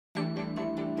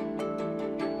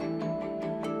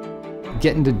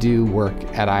Getting to do work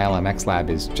at ILMX Lab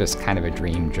is just kind of a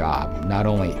dream job. Not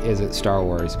only is it Star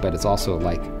Wars, but it's also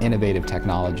like innovative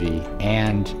technology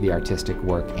and the artistic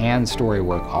work and story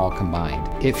work all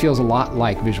combined. It feels a lot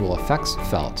like visual effects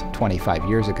felt 25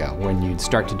 years ago, when you'd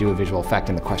start to do a visual effect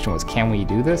and the question was, can we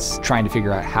do this? Trying to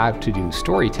figure out how to do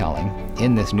storytelling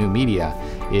in this new media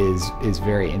is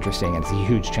very interesting, and it's a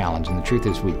huge challenge. And the truth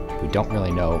is we don't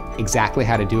really know exactly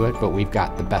how to do it, but we've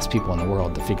got the best people in the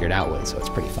world to figure it out with, so it's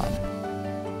pretty fun.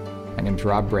 My name's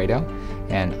Bredow,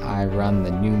 and I run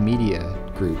the new media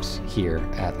groups here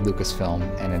at Lucasfilm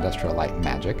and Industrial Light and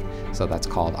Magic, so that's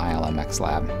called ILMX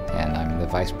Lab, and I'm the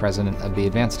vice president of the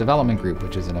Advanced Development Group,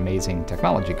 which is an amazing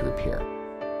technology group here.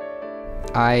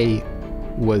 I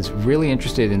was really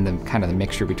interested in the kind of the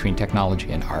mixture between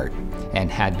technology and art, and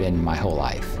had been my whole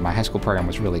life. My high school program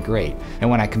was really great, and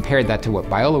when I compared that to what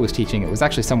Biola was teaching, it was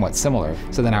actually somewhat similar.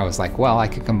 So then I was like, well, I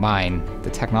could combine the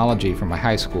technology from my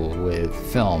high school with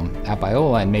film at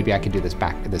Biola, and maybe I could do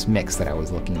this mix that I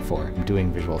was looking for,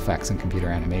 doing visual effects and computer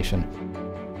animation.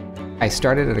 I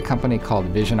started at a company called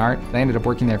Vision Art. I ended up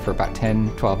working there for about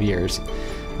 10, 12 years.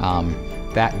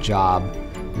 That job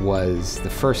was the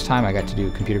first time I got to do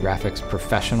computer graphics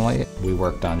professionally. We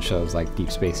worked on shows like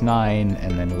Deep Space Nine,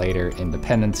 and then later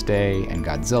Independence Day and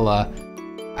Godzilla.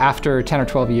 After 10 or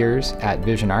 12 years at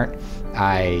Vision Art,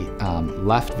 I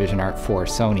left Vision Art for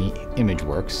Sony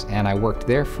ImageWorks, and I worked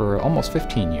there for almost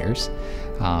 15 years.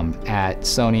 At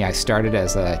Sony, I started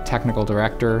as a technical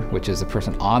director, which is a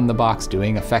person on the box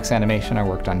doing effects animation. I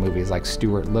worked on movies like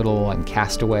Stuart Little and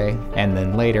Castaway, and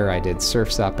then later I did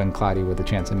Surf's Up and Cloudy with a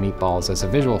Chance of Meatballs as a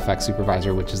visual effects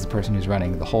supervisor, which is the person who's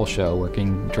running the whole show,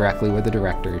 working directly with the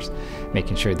directors,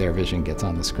 making sure their vision gets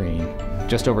on the screen.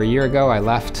 Just over a year ago, I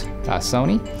left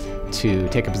Sony to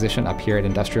take a position up here at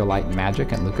Industrial Light and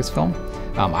Magic and Lucasfilm.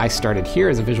 I started here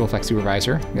as a visual effects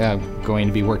supervisor, going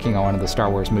to be working on one of the Star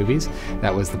Wars movies.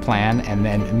 That was the plan, and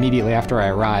then immediately after I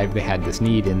arrived, they had this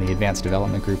need in the advanced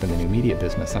development group in the new media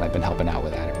business, and I've been helping out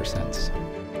with that ever since.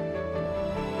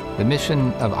 The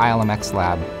mission of ILMX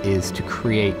Lab is to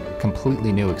create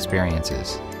completely new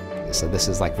experiences. So this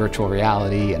is like virtual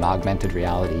reality and augmented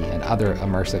reality and other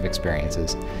immersive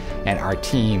experiences. And our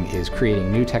team is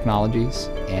creating new technologies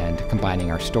and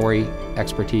combining our story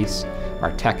expertise,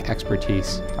 our tech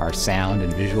expertise, our sound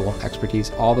and visual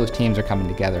expertise. All those teams are coming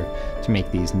together to make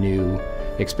these new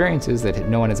experiences that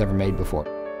no one has ever made before.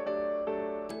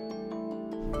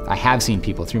 I have seen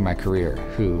people through my career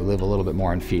who live a little bit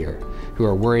more in fear, who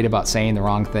are worried about saying the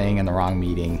wrong thing in the wrong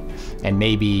meeting, and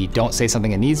maybe don't say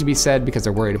something that needs to be said because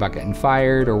they're worried about getting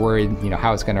fired or worried,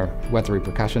 how it's what the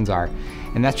repercussions are.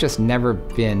 And that's just never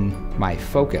been my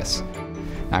focus.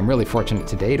 I'm really fortunate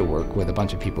today to work with a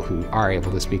bunch of people who are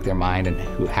able to speak their mind and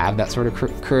who have that sort of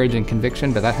courage and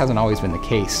conviction, but that hasn't always been the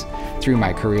case through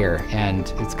my career.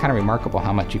 And it's kind of remarkable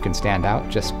how much you can stand out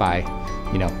just by,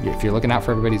 if you're looking out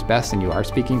for everybody's best and you are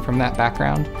speaking from that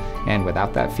background and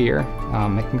without that fear,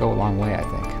 it can go a long way, I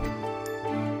think.